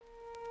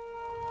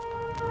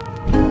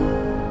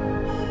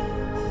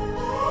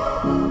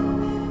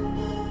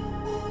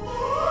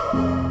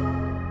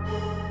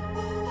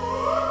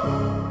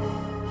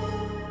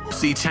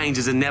believe change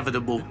is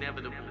inevitable.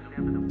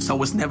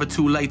 So it's never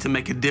too late to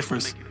make a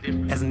difference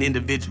as an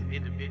individual.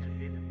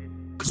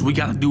 Cause we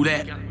gotta do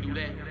that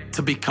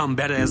to become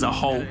better as a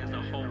whole.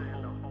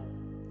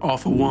 All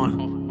for one,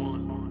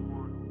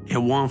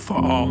 and one for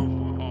all.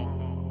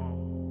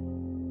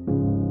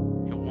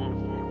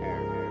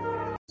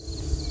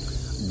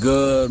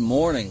 Good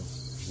morning,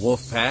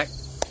 Wolfpack,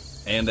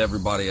 and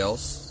everybody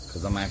else,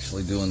 because I'm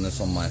actually doing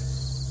this on my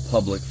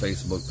public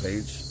Facebook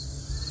page.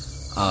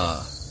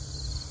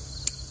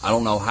 I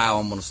don't know how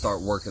I'm going to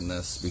start working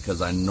this,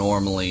 because I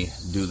normally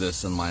do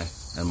this in my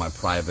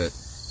private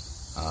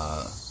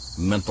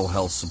mental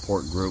health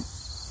support group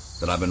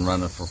that I've been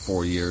running for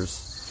 4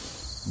 years.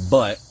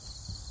 But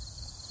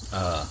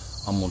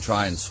I'm going to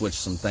try and switch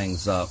some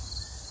things up,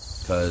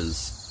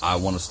 because I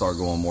want to start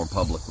going more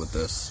public with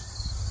this.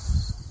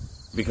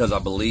 Because I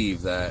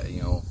believe that,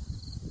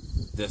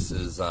 this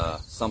is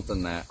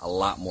something that a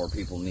lot more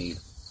people need.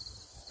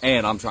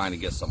 And I'm trying to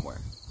get somewhere.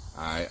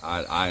 All right,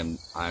 I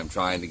am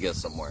trying to get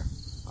somewhere.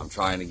 I'm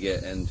trying to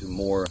get into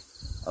more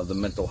of the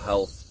mental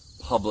health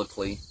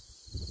publicly,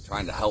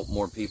 trying to help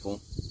more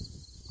people,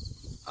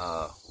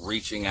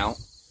 reaching out,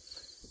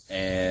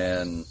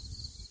 and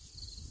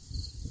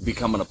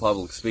becoming a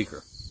public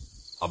speaker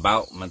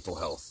about mental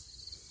health.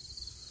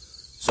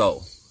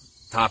 So,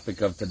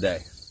 topic of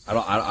today.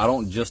 I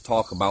don't just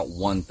talk about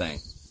one thing,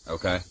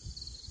 okay?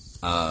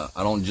 I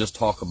don't just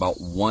talk about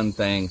one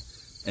thing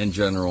in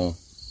general.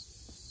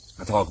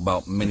 I talk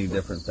about many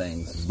different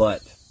things,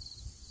 but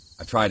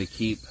I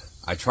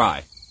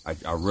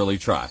really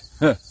try.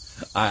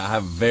 I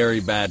have a very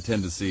bad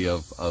tendency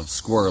of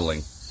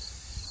squirreling,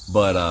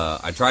 but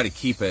I try to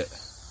keep it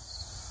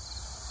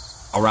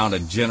around a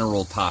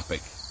general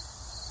topic.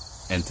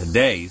 And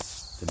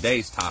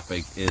today's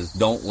topic is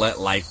don't let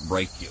life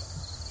break you.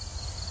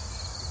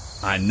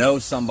 I know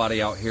somebody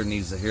out here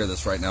needs to hear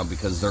this right now,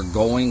 because they're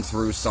going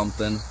through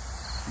something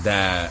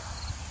that,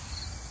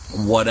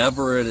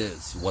 whatever it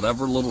is,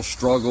 whatever little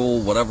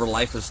struggle, whatever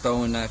life is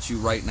throwing at you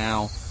right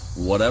now,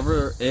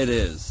 whatever it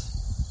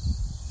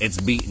is,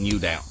 it's beating you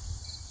down.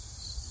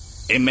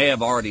 It may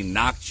have already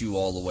knocked you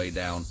all the way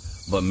down,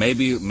 but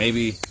maybe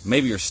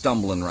you're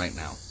stumbling right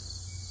now.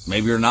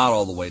 Maybe you're not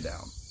all the way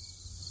down,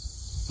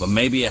 but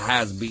maybe it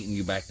has beaten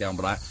you back down.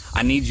 But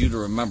I need you to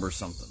remember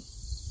something.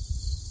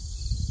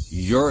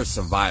 You're a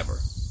survivor.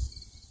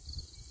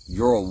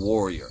 You're a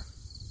warrior.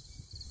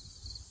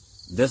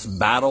 This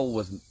battle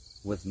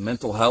with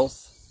mental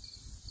health,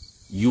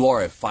 you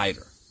are a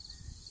fighter.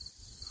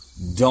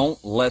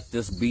 Don't let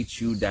this beat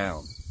you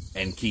down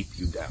and keep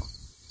you down.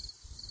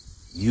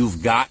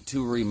 You've got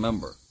to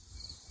remember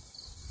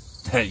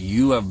that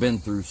you have been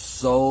through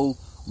so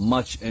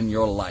much in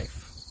your life.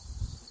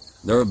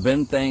 There have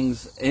been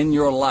things in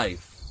your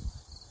life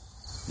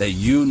that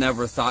you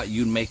never thought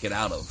you'd make it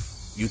out of.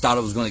 You thought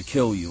it was going to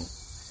kill you,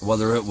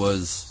 whether it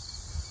was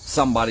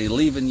somebody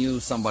leaving you,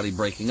 somebody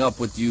breaking up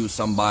with you,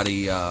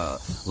 somebody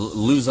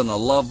losing a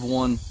loved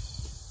one,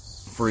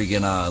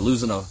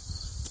 losing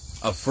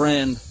a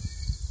friend,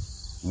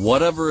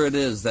 whatever it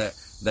is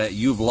that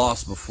you've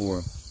lost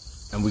before.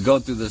 And we go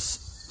through this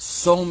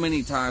so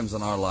many times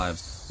in our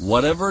lives.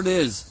 Whatever it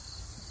is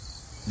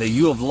that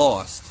you have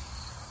lost,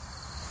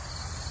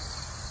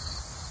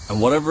 and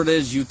whatever it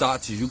is you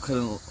thought you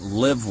couldn't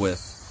live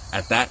with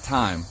at that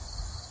time,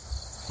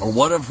 or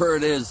whatever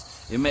it is,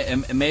 it may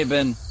have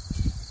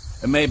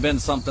been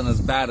something as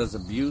bad as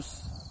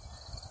abuse,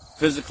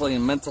 physically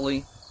and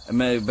mentally. It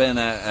may have been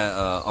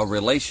a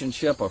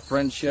relationship, a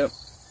friendship,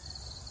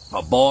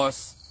 a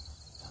boss.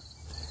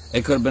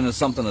 It could have been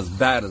something as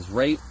bad as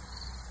rape.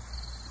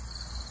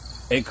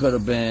 It could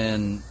have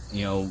been,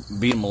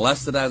 being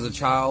molested as a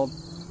child.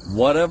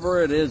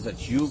 Whatever it is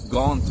that you've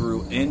gone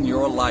through in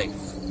your life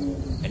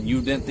and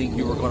you didn't think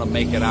you were going to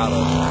make it out of,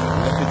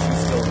 look at you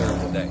still here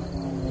today.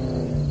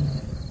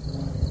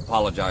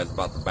 Apologize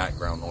about the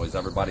background noise.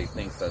 Everybody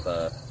thinks that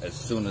as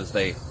soon as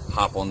they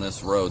hop on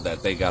this road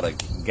that they gotta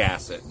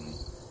gas it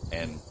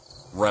and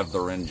rev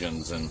their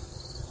engines and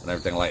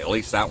everything. Like, at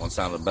least that one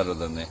sounded better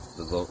than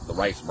the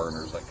rice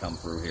burners that come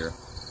through here.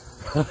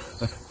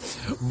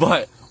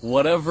 But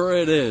whatever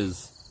it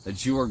is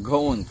that you are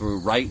going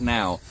through right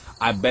now,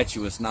 I bet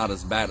you it's not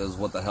as bad as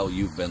what the hell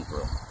you've been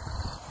through.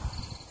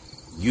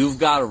 You've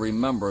got to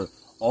remember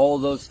all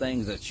those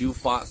things that you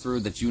fought through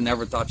that you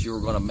never thought you were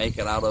going to make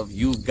it out of.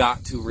 You've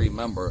got to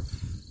remember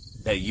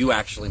that you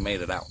actually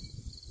made it out.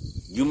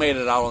 You made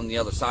it out on the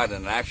other side,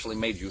 and it actually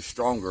made you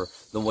stronger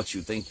than what you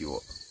think you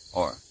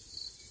are.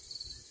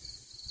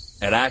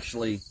 It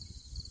actually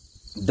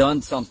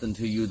done something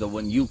to you that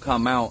when you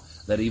come out,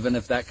 that even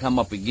if that come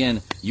up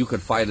again, you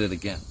could fight it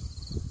again.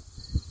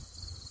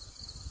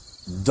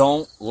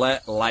 Don't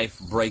let life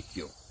break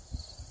you.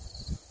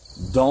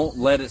 Don't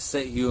let it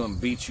sit you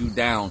and beat you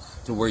down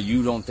to where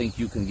you don't think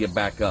you can get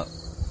back up.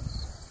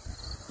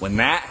 When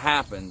that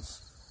happens,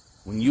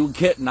 when you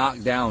get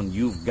knocked down,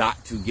 you've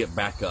got to get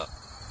back up.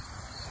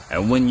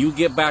 And when you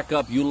get back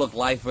up, you look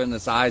life in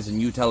its eyes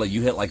and you tell it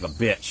you hit like a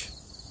bitch.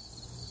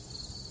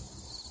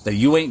 That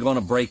you ain't going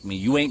to break me.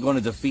 You ain't going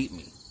to defeat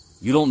me.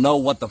 You don't know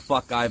what the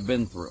fuck I've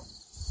been through.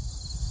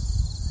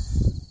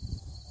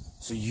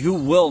 So you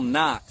will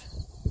not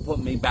put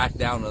me back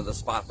down to the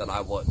spot that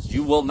I was.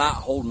 You will not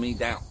hold me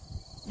down.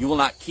 You will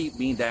not keep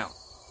me down.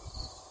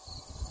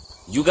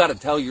 You got to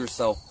tell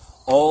yourself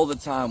all the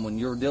time when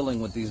you're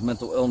dealing with these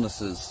mental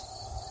illnesses,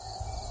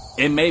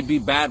 it may be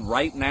bad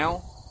right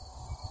now,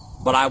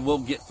 but I will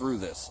get through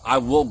this. I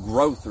will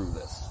grow through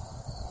this.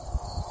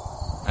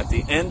 At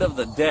the end of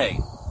the day,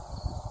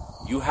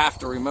 you have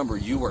to remember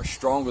you are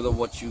stronger than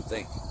what you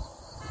think.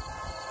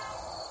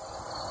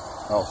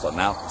 Oh, so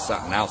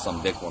now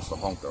some dick wants to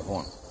honk their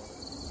horn.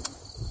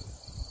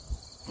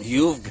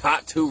 You've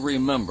got to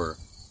remember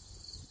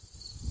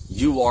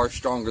you are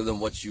stronger than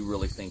what you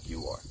really think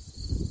you are.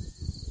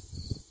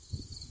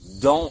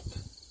 Don't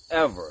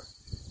ever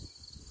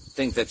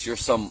think that you're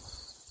some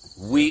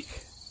weak,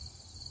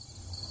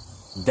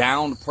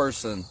 downed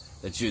person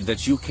that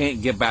you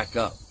can't get back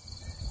up.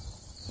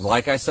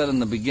 Like I said in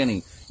the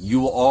beginning,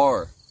 you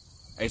are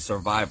a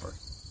survivor.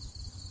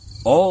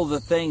 All the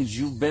things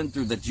you've been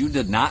through that you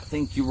did not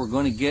think you were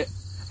going to get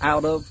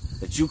out of,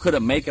 that you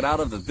couldn't make it out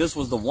of, that this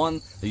was the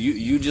one that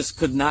you just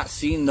could not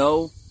see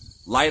no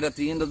light at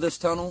the end of this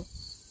tunnel,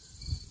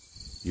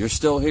 you're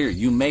still here.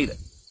 You made it.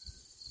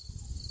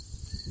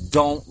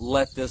 Don't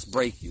let this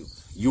break you.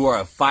 You are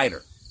a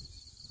fighter.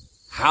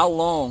 How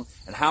long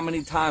and how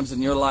many times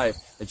in your life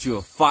that you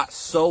have fought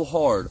so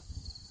hard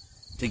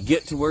to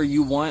get to where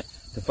you want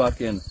to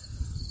fucking...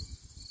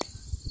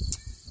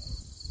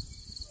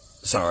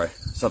 Sorry,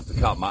 something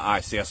caught my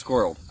eye. See, I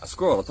squirreled.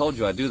 I told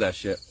you I'd do that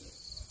shit.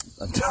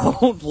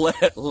 Don't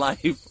let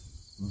life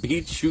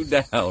beat you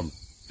down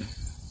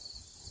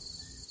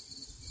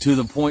to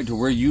the point to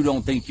where you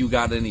don't think you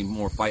got any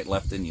more fight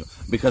left in you.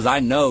 Because I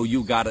know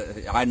you got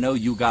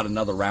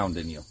another round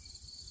in you.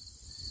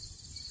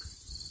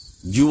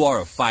 You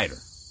are a fighter.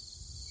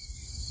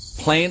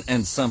 Plain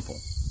and simple.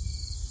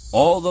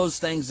 All those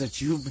things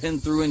that you've been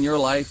through in your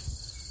life,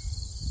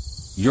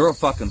 you're a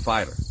fucking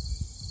fighter.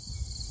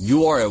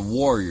 You are a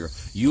warrior.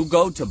 You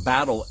go to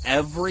battle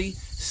every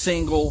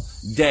single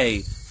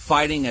day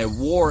fighting a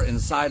war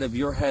inside of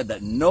your head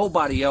that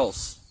nobody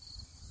else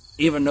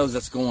even knows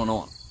that's going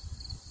on.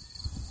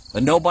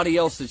 And nobody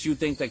else that you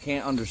think they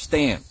can't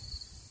understand.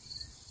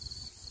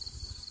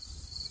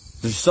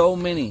 There's so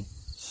many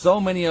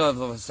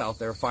of us out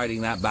there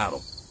fighting that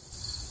battle.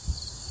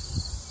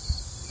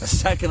 The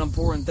second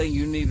important thing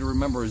you need to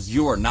remember is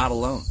you are not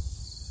alone.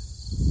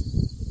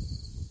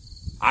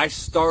 I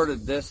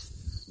started this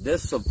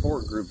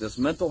support group, this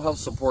mental health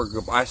support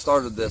group. I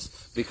started this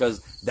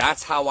because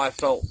that's how I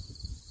felt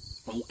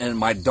in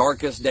my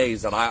darkest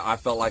days, that I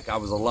felt like I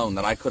was alone,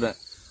 that I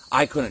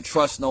couldn't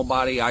trust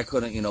nobody. I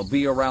couldn't,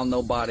 be around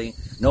nobody.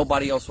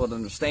 Nobody else would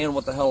understand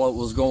what the hell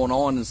was going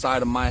on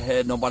inside of my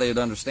head. Nobody would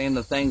understand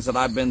the things that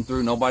I've been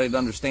through. Nobody would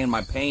understand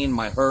my pain,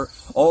 my hurt,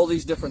 all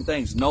these different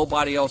things.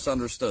 Nobody else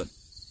understood.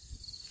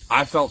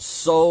 I felt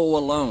so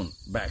alone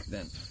back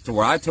then to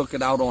where I took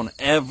it out on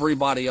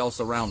everybody else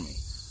around me.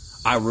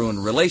 I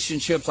ruined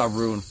relationships. I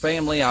ruined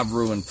family. I've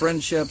ruined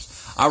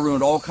friendships. I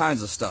ruined all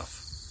kinds of stuff.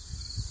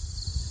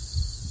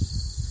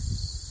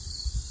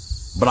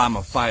 But I'm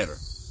a fighter.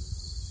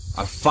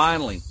 I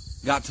finally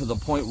got to the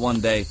point one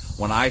day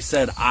when I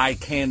said, I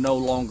can no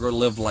longer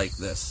live like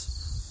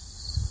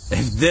this.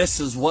 If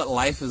this is what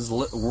life is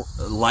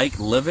like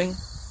living,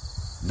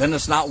 then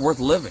it's not worth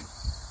living.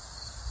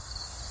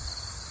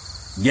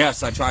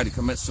 Yes, I tried to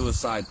commit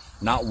suicide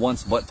not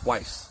once but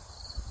twice.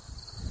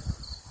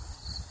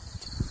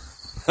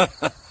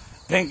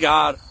 Thank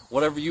God,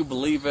 whatever you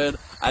believe in,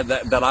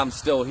 that I'm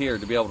still here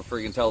to be able to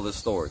freaking tell this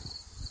story.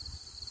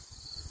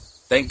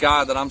 Thank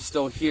God that I'm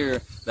still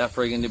here, that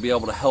freaking to be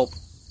able to help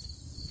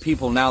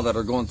people now that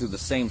are going through the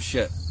same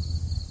shit.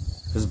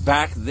 Because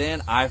back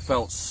then, I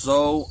felt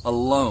so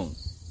alone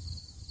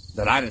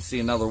that I didn't see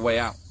another way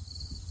out.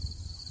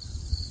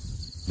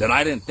 That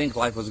I didn't think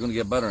life was going to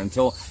get better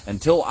until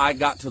I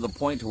got to the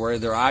point to where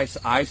either I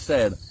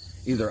said,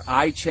 either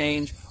I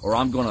change or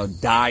I'm going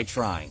to die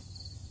trying.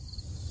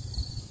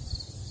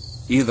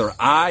 Either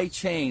I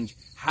change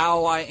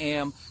how I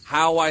am,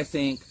 how I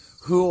think,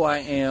 who I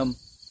am,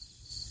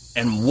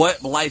 and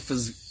what life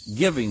is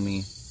giving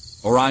me,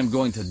 or I'm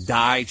going to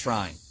die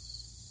trying.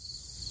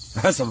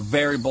 That's a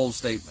very bold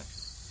statement.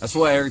 That's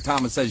why Eric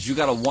Thomas says you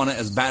got to want it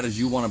as bad as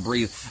you want to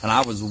breathe. And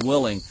I was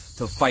willing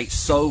to fight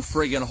so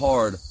friggin'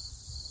 hard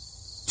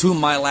to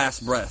my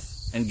last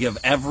breath and give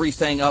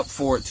everything up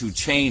for it to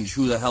change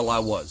who the hell I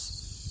was.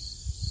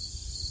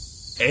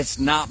 It's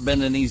not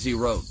been an easy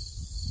road.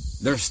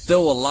 There's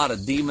still a lot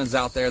of demons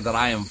out there that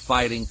I am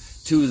fighting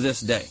to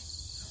this day.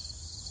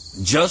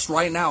 Just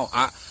right now,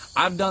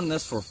 I've done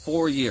this for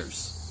 4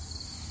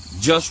 years.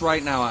 Just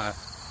right now,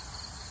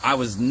 I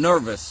was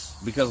nervous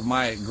because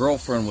my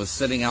girlfriend was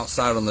sitting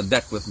outside on the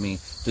deck with me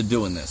to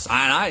doing this.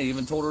 And I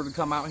even told her to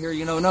come out here.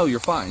 No, you're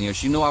fine.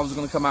 She knew I was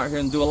going to come out here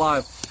and do a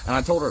live. And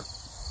I told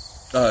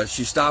her,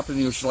 she stopped and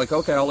she's like,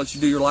 okay, I'll let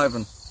you do your live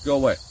and go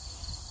away.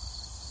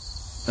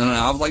 And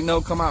I was like,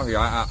 no, come out here.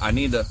 I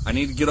need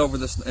to get over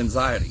this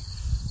anxiety.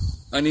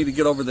 I need to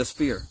get over this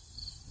fear.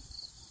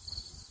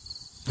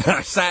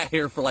 I sat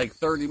here for like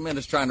 30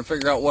 minutes trying to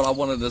figure out what I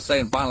wanted to say,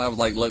 and finally I was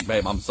like, look,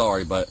 babe, I'm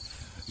sorry, but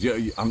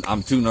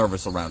I'm too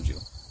nervous around you.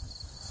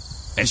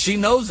 And she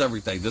knows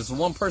everything. This is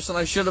one person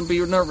I shouldn't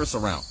be nervous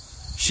around.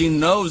 She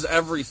knows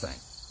everything.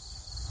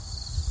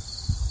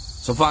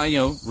 So fine,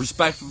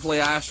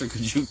 respectfully I asked her,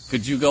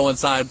 could you go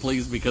inside,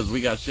 please, because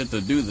we got shit to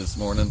do this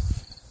morning.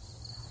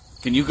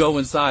 Can you go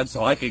inside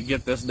so I can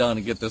get this done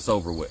and get this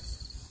over with?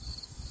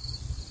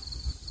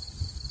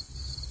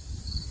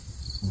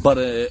 But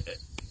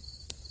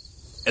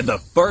the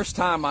first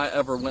time I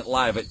ever went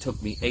live, it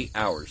took me 8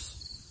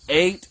 hours.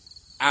 8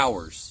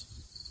 hours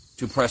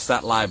to press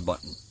that live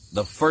button.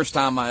 The first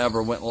time I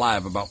ever went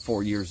live about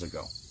 4 years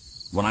ago,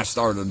 when I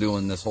started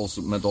doing this whole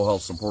mental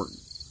health support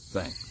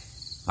thing.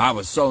 I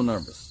was so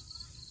nervous.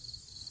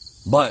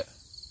 But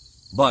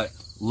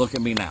look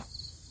at me now.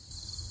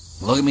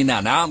 Look at me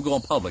now. Now I'm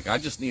going public. I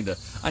need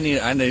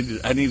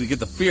to get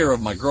the fear of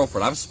my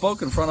girlfriend. I've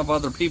spoken in front of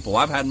other people.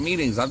 I've had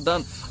meetings. I've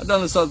done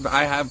this other,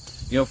 I have,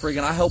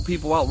 I help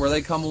people out where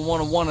they come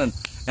one-on-one and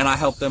I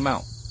help them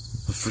out.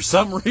 But for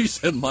some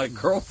reason, my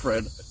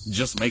girlfriend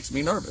just makes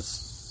me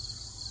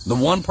nervous. The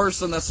one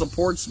person that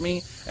supports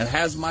me and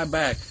has my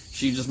back,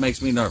 she just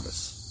makes me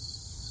nervous.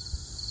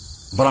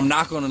 But I'm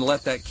not going to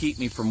let that keep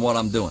me from what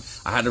I'm doing.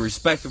 I had to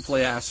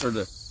respectfully ask her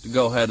to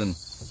go ahead and,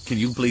 can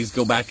you please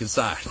go back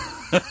inside?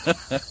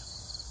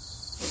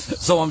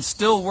 So I'm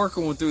still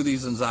working through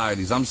these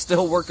anxieties. I'm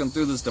still working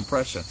through this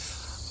depression.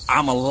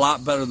 I'm a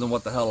lot better than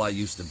what the hell I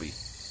used to be.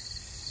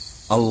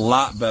 A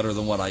lot better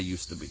than what I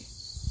used to be.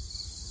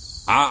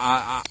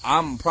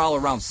 I'm probably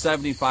around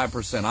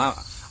 75%.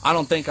 I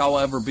don't think I'll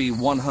ever be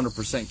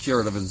 100%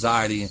 cured of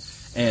anxiety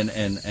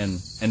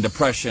and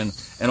depression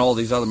and all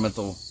these other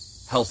mental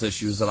health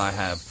issues that I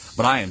have.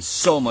 But I am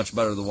so much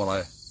better than what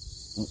I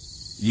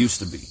used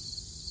to be.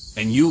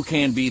 And you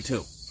can be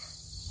too.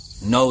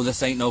 No,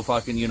 this ain't no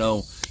fucking,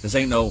 this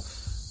ain't no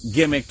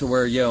gimmick to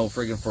where,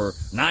 friggin' for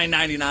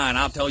 $9.99,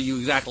 I'll tell you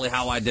exactly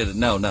how I did it.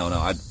 No.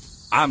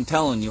 I'm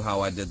telling you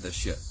how I did this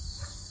shit.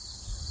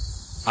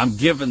 I'm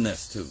giving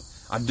this to.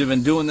 I've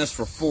been doing this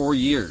for 4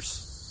 years.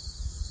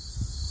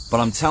 But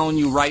I'm telling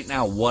you right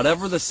now,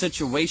 whatever the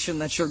situation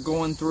that you're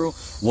going through,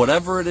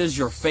 whatever it is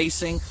you're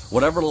facing,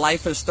 whatever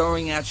life is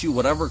throwing at you,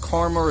 whatever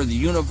karma or the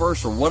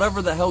universe or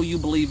whatever the hell you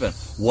believe in,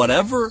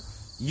 whatever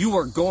you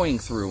are going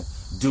through,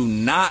 do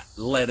not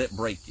let it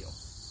break you.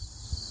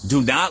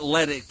 Do not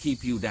let it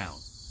keep you down.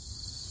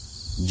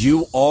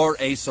 You are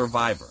a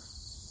survivor.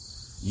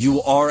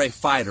 You are a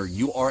fighter.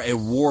 You are a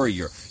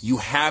warrior. You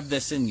have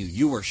this in you.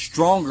 You are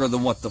stronger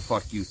than what the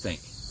fuck you think.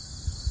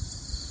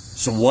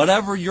 So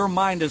whatever your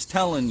mind is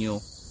telling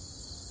you,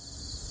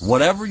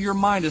 whatever your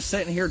mind is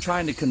sitting here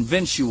trying to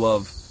convince you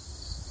of,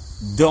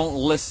 don't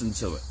listen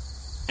to it.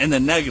 And the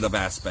negative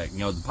aspect,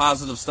 the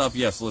positive stuff,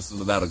 yes, listen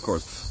to that, of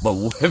course. But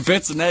if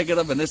it's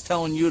negative and it's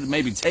telling you to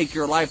maybe take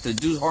your life, to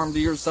do harm to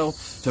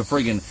yourself,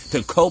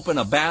 to cope in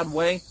a bad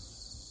way,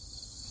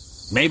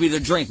 maybe to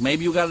drink,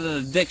 maybe you got an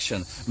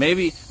addiction,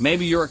 maybe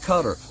you're a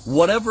cutter,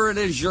 whatever it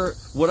is,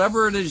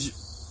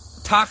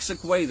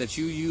 toxic way that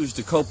you use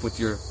to cope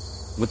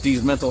with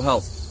these mental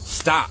health,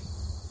 stop.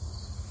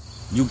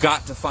 You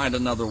got to find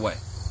another way.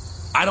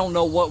 I don't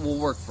know what will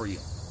work for you.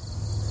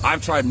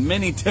 I've tried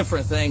many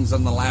different things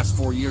in the last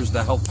 4 years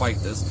to help fight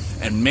this,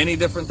 and many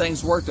different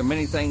things worked, and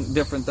many things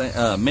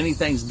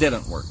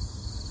didn't work.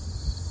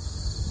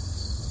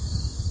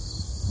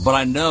 But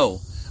I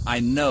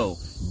know,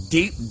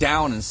 deep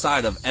down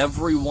inside of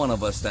every one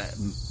of us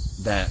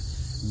that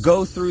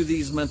go through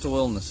these mental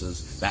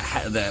illnesses,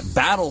 that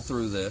battle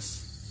through this,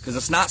 because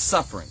it's not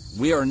suffering.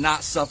 We are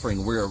not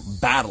suffering. We are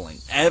battling.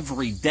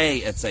 Every day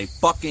it's a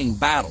fucking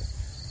battle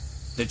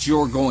that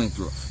you're going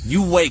through.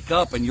 You wake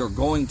up and you're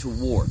going to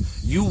war.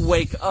 You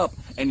wake up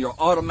and you're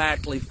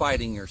automatically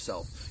fighting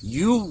yourself.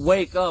 You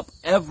wake up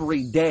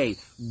every day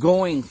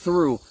going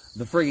through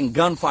the friggin'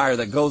 gunfire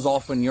that goes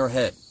off in your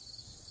head.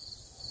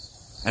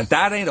 If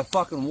that ain't a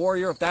fucking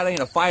warrior, if that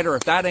ain't a fighter,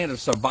 if that ain't a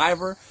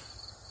survivor,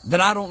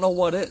 then I don't know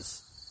what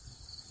is.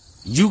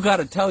 You got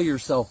to tell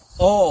yourself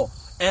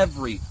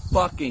every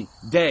fucking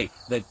day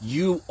that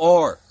you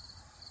are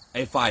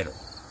a fighter.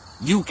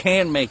 You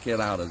can make it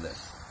out of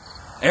this.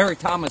 Eric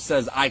Thomas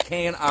says, I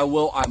can, I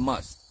will, I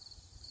must.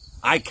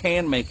 I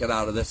can make it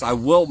out of this. I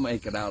will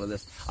make it out of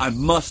this. I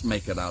must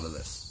make it out of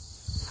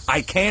this.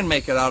 I can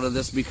make it out of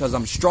this because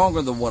I'm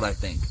stronger than what I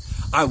think.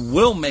 I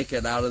will make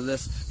it out of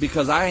this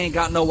because I ain't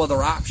got no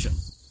other option.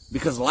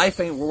 Because life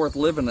ain't worth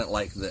living it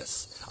like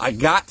this. I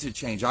got to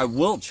change. I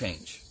will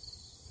change.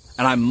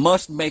 And I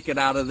must make it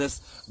out of this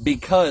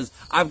because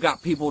I've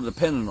got people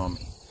dependent on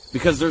me.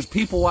 Because there's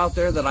people out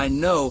there that I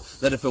know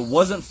that if it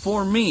wasn't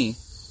for me,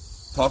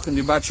 talking to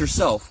you about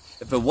yourself,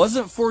 if it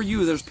wasn't for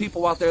you, there's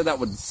people out there that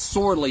would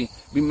sorely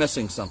be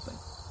missing something.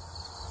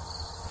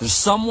 There's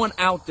someone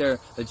out there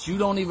that you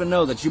don't even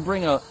know, that you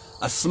bring a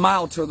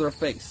smile to their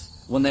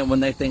face when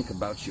they think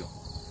about you.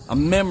 A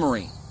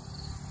memory.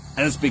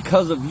 And it's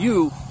because of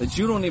you that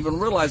you don't even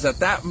realize that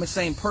that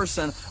same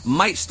person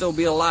might still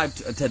be alive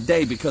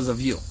today because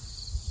of you.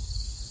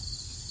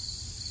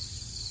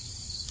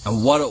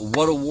 And what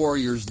do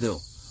warriors do?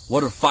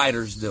 What do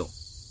fighters do?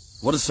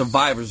 What do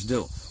survivors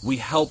do? We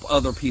help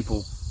other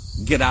people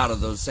get out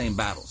of those same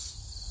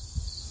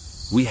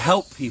battles. We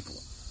help people.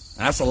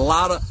 And that's a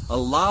lot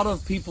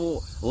of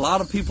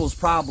people's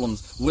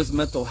problems with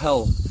mental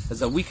health, is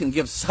that we can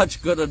give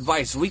such good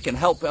advice. We can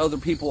help other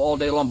people all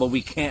day long, but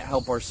we can't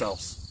help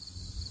ourselves.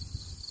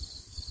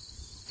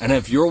 And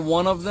if you're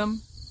one of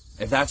them,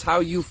 if that's how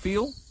you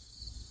feel,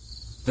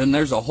 then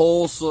there's a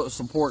whole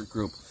support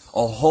group,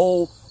 a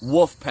whole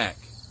wolf pack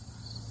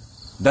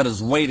that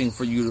is waiting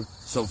for you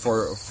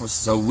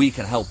so we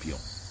can help you.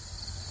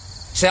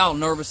 See how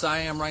nervous I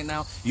am right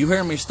now? You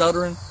hear me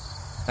stuttering?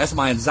 That's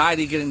my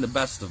anxiety getting the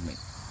best of me.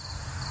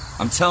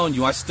 I'm telling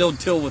you, I still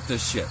deal with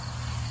this shit.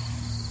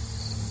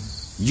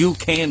 You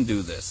can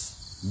do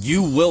this.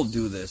 You will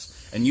do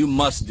this. And you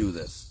must do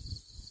this.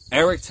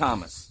 Eric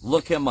Thomas,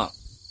 look him up.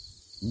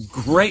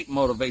 Great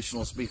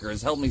motivational speaker.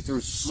 Has helped me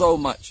through so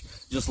much.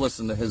 Just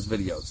listen to his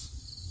videos.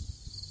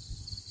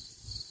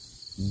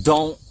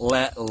 Don't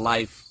let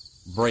life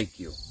break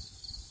you.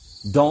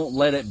 Don't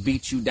let it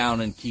beat you down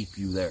and keep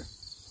you there.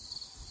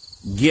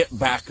 Get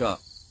back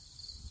up.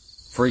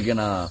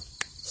 Freaking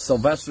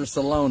Sylvester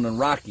Stallone and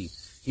Rocky.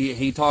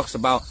 He talks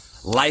about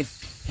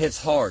life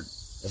hits hard.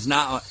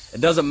 It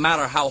doesn't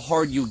matter how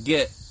hard you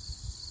get.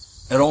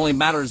 It only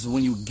matters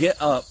when you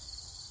get up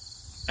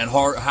and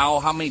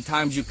how many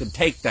times you can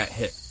take that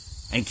hit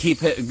and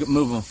keep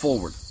moving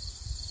forward.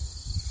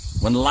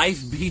 When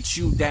life beats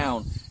you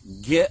down,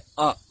 get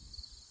up.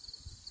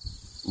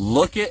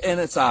 Look it in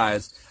its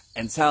eyes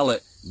and tell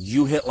it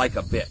you hit like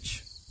a bitch.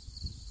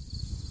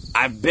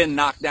 I've been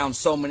knocked down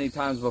so many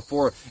times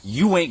before.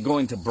 You ain't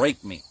going to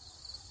break me.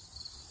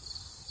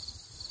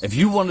 If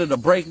you wanted to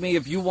break me,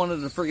 if you wanted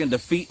to friggin'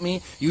 defeat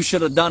me, you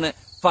should have done it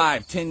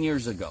 5-10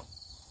 years ago.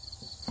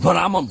 But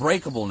I'm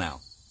unbreakable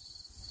now.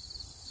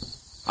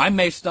 I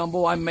may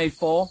stumble, I may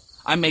fall,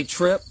 I may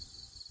trip.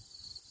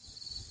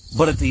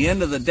 But at the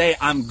end of the day,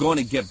 I'm going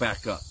to get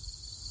back up.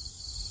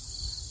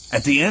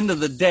 At the end of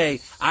the day,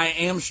 I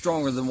am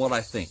stronger than what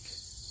I think.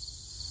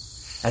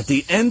 At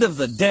the end of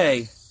the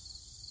day,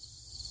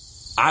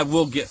 I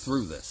will get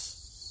through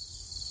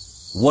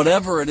this.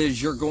 Whatever it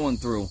is you're going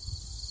through,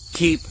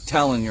 keep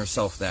telling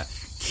yourself that.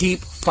 Keep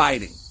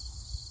fighting.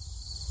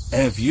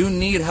 And if you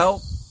need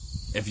help,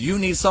 if you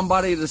need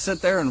somebody to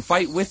sit there and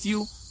fight with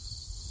you,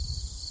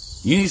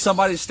 you need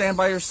somebody to stand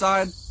by your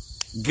side,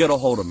 get a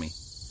hold of me.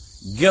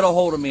 Get a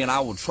hold of me and I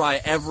will try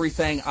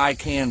everything I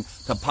can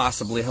to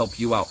possibly help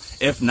you out.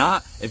 If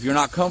not, if you're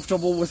not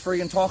comfortable with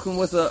freaking talking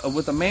with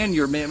a man,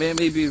 you're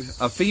maybe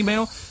a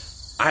female,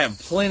 I have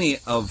plenty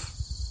of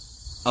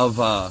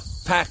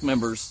pack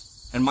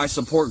members in my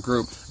support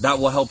group that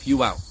will help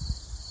you out.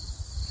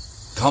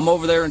 Come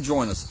over there and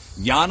join us.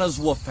 Yana's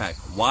Wolfpack,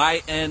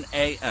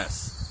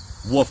 YNAS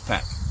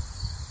Wolfpack,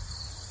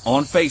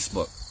 on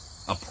Facebook,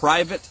 a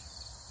private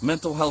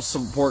mental health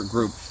support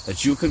group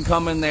that you can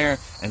come in there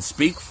and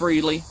speak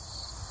freely.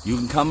 You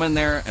can come in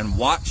there and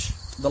watch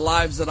the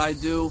lives that I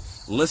do,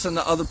 listen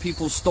to other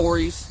people's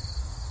stories.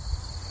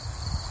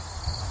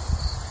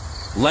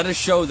 Let us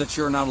show that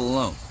you're not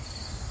alone.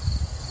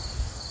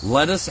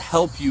 Let us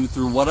help you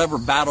through whatever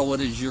battle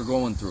it is you're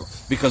going through,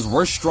 because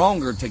we're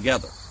stronger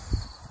together.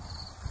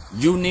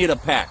 You need a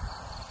pack.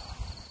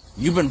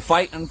 You've been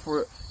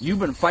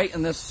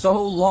fighting this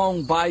so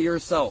long by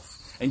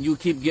yourself, and you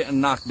keep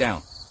getting knocked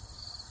down.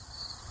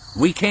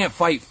 We can't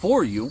fight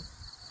for you,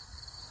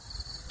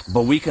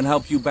 but we can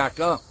help you back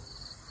up.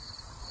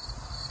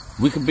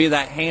 We can be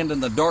that hand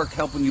in the dark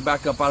helping you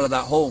back up out of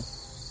that hole.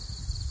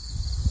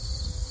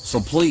 So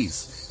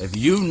please, if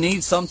you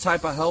need some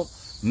type of help,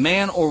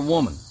 man or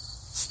woman,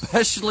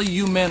 especially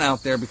you men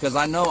out there, because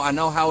I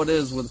know how it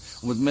is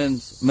with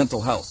men's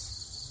mental health.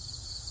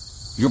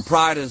 Your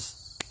pride is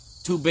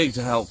too big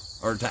to help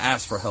or to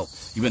ask for help.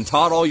 You've been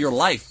taught all your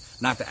life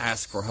not to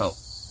ask for help.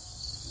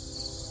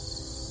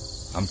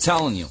 I'm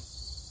telling you,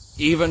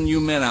 even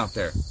you men out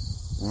there,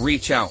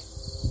 reach out.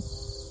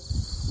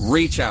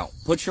 Reach out.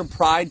 Put your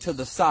pride to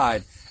the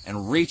side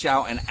and reach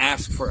out and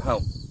ask for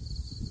help.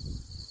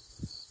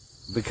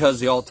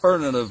 Because the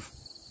alternative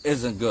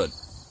isn't good.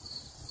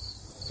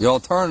 The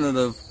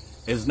alternative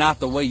is not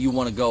the way you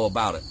want to go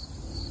about it.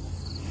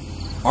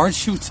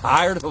 Aren't you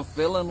tired of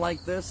feeling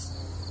like this?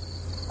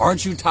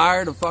 Aren't you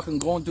tired of fucking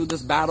going through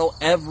this battle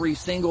every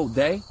single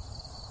day?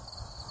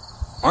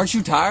 Aren't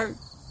you tired?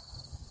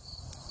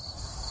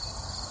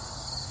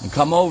 And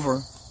come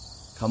over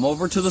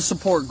to the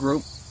support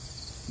group,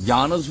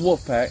 Yana's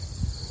Wolfpack.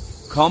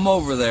 Come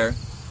over there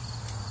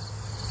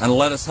and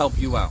let us help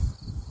you out.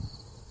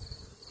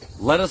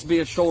 Let us be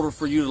a shoulder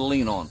for you to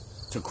lean on,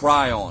 to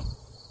cry on,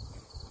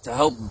 to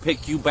help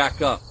pick you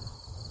back up,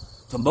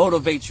 to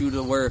motivate you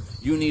to where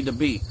you need to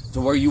be,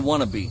 to where you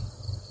want to be,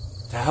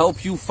 to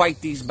help you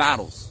fight these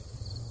battles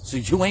so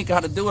you ain't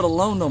got to do it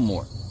alone no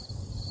more.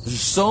 There's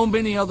so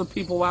many other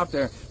people out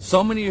there,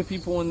 so many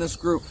people in this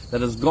group that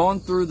has gone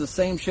through the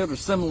same shit or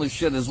similar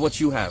shit as what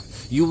you have.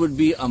 You would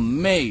be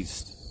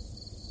amazed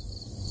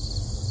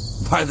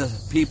by the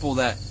people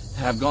that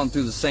have gone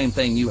through the same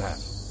thing you have.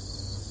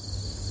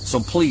 So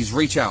please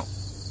reach out.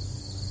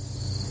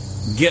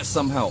 Get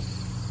some help.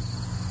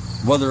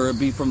 Whether it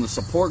be from the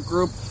support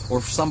group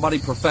or somebody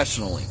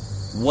professionally.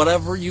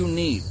 Whatever you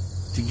need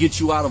to get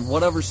you out of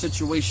whatever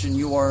situation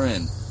you are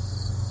in,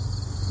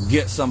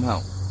 get some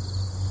help.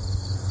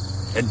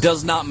 It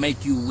does not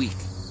make you weak.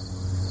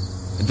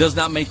 It does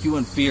not make you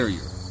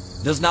inferior.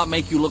 It does not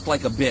make you look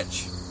like a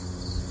bitch.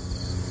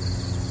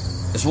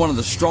 It's one of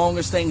the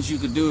strongest things you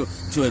could do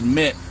to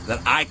admit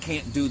that I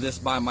can't do this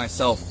by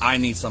myself. I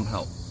need some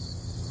help.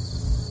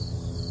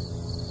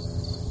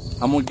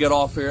 I'm gonna get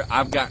off here.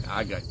 I got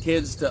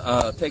kids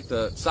to take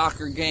the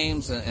soccer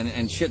games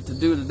and shit to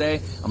do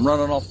today. I'm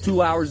running off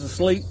 2 hours of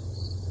sleep,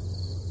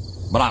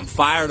 but I'm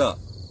fired up.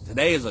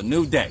 Today is a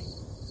new day.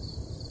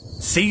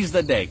 Seize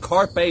the day.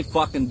 Carpe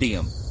fucking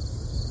diem.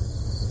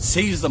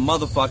 Seize the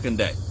motherfucking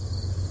day.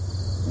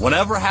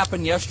 Whatever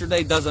happened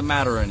yesterday doesn't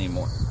matter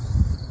anymore.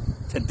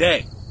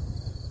 Today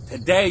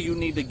you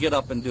need to get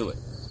up and do it.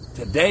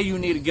 Today you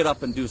need to get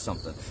up and do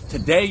something.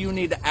 Today you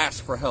need to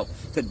ask for help.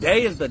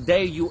 Today is the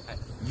day you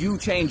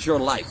change your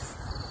life.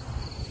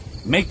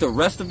 Make the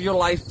rest of your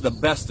life the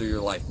best of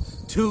your life.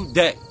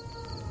 Today.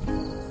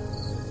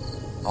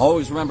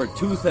 Always remember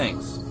two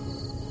things.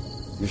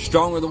 You're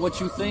stronger than what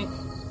you think,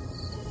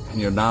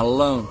 and you're not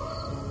alone.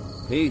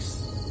 Peace.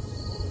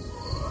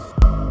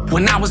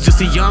 When I was just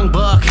a young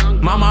buck,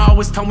 mama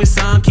always told me,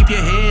 son, keep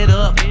your head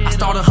up. I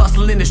started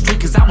hustling the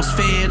street cause I was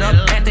fed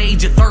up. At the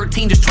age of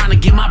 13, just trying to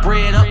get my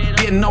bread up.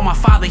 Didn't know my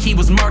father, he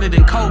was murdered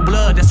in cold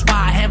blood. That's why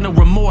I have no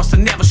remorse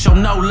and never show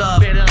no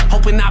love.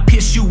 Hoping I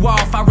piss you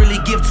off, I really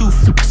give two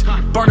fucks.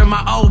 Burning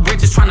my old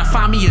bridges, trying to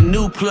find me a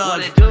new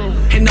plug.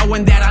 And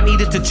knowing that I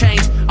needed to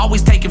change,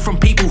 always taking from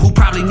people who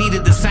probably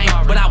needed the same.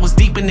 But I was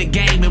deep in the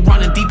game and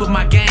running deep with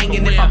my gang.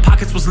 And if our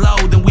pockets was low,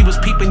 then we was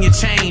peeping your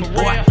chain.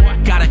 Boy,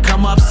 gotta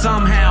come up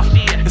somehow.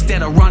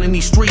 Instead of running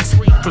these streets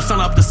from sun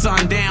up to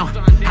sundown,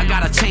 I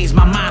gotta change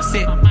my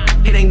mindset.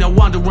 It ain't no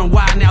wondering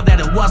why now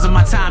that it wasn't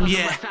my time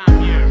yet.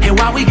 And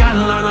why we gotta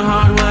learn the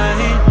hard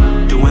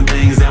way, doing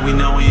things that we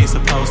know we ain't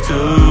supposed to.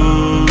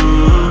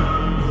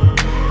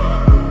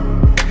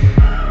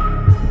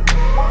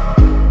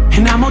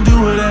 And I'm gonna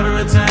do whatever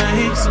it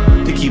takes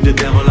to keep the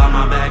devil on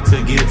my back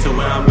to get to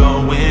where I'm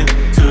going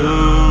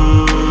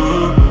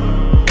to.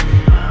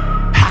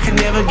 I can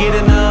never get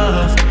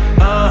enough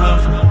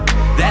of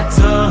that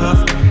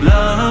tough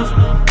love.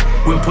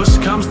 When push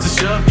comes to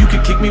shove, you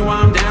can kick me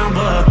while I'm down,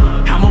 but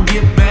I'm gonna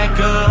get back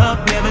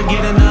up. Never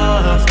get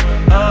enough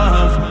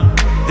of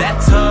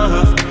that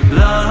tough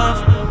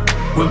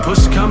love. When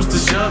push comes to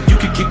shove, you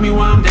can kick me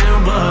while I'm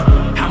down, but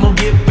I'm gonna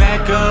get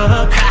back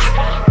up.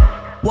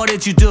 Ha! What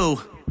did you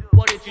do?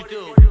 What did you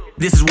do?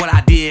 This is what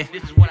I did.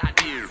 This is what I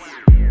did.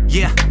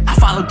 Yeah, I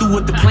followed through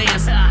with the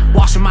plans.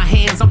 Washing my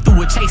hands, I'm through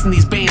with chasing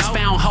these bands.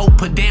 Found hope,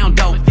 put down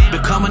dope,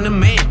 becoming a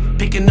man.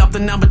 Picking up the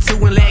number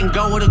 2 and letting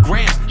go of the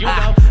grams.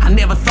 I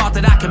never thought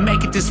that I could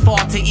make it this far,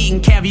 to eating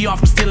caviar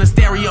from stealing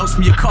stereos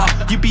from your car.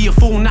 You be a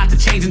fool not to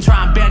change and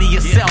try and better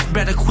yourself.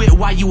 Better quit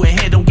while you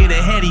ahead, don't get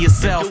ahead of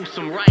yourself.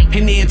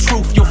 And in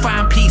truth, you'll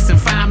find peace and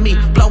find me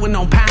blowing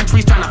on pine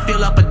trees, trying to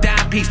fill up a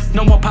dime piece.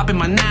 No more popping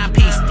my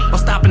 9-piece or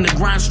stopping the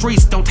grind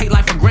streets. Don't take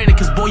life for granted,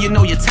 cause boy, you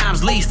know your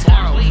time's least.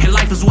 And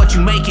life is what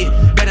you make it.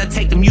 Better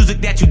take the music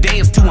that you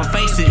dance to and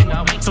face it.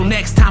 So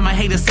next time a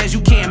hater says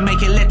you can't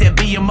make it, let that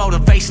be your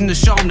motivation to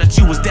show them that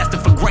you was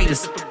destined for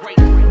greatness.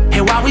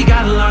 And why we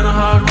gotta learn the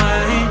hard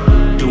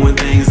way, doing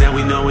things that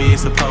we know we ain't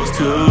supposed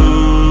to.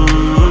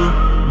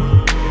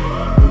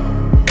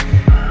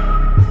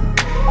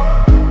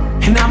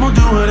 And I'm gonna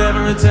do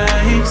whatever it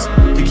takes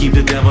to keep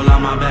the devil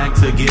on my back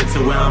to get to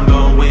where I'm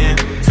going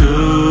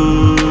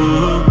to.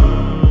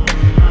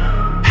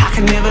 I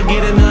can never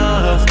get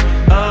enough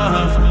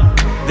of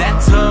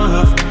that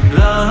tough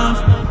love.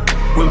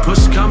 When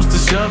push comes to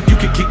shove, you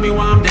can kick me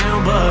while I'm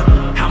down, but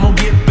I'm gonna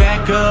get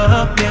back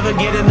up. Never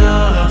get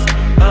enough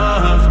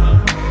of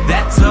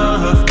that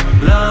tough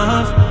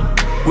love.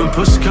 When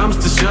push comes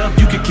to shove,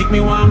 you can kick me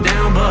while I'm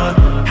down, but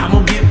I'm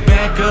gonna get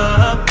back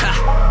up.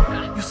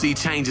 You see,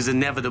 change is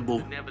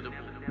inevitable,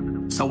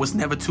 so it's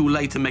never too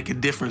late to make a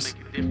difference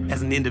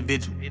as an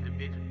individual.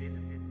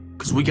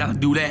 Cause we gotta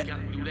do that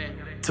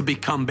to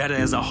become better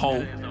as a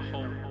whole.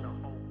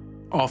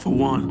 All for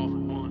one,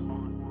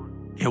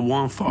 and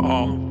one for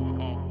all.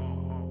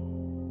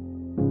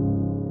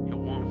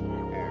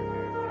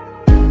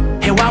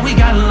 And why we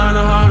gotta learn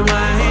the hard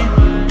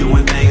way,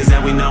 doing things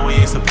that we know we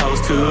ain't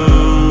supposed to.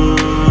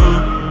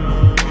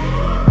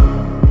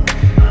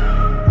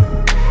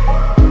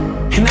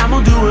 And I'm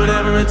gonna do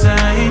whatever it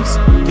takes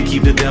to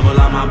keep the devil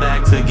on my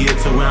back to get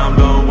to where I'm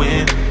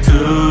going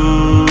to.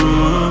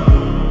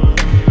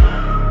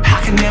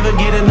 I can never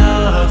get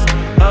enough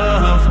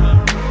of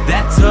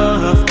that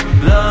tough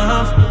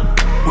love.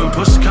 When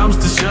push comes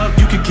to shove,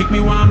 you can kick me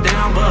while I'm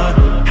down, but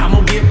I'm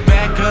gonna get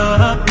back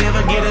up.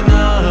 Never get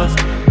enough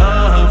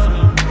of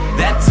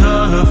that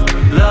tough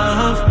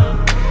love.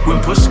 When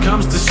push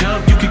comes to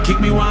shove, you can kick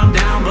me while I'm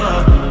down,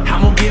 but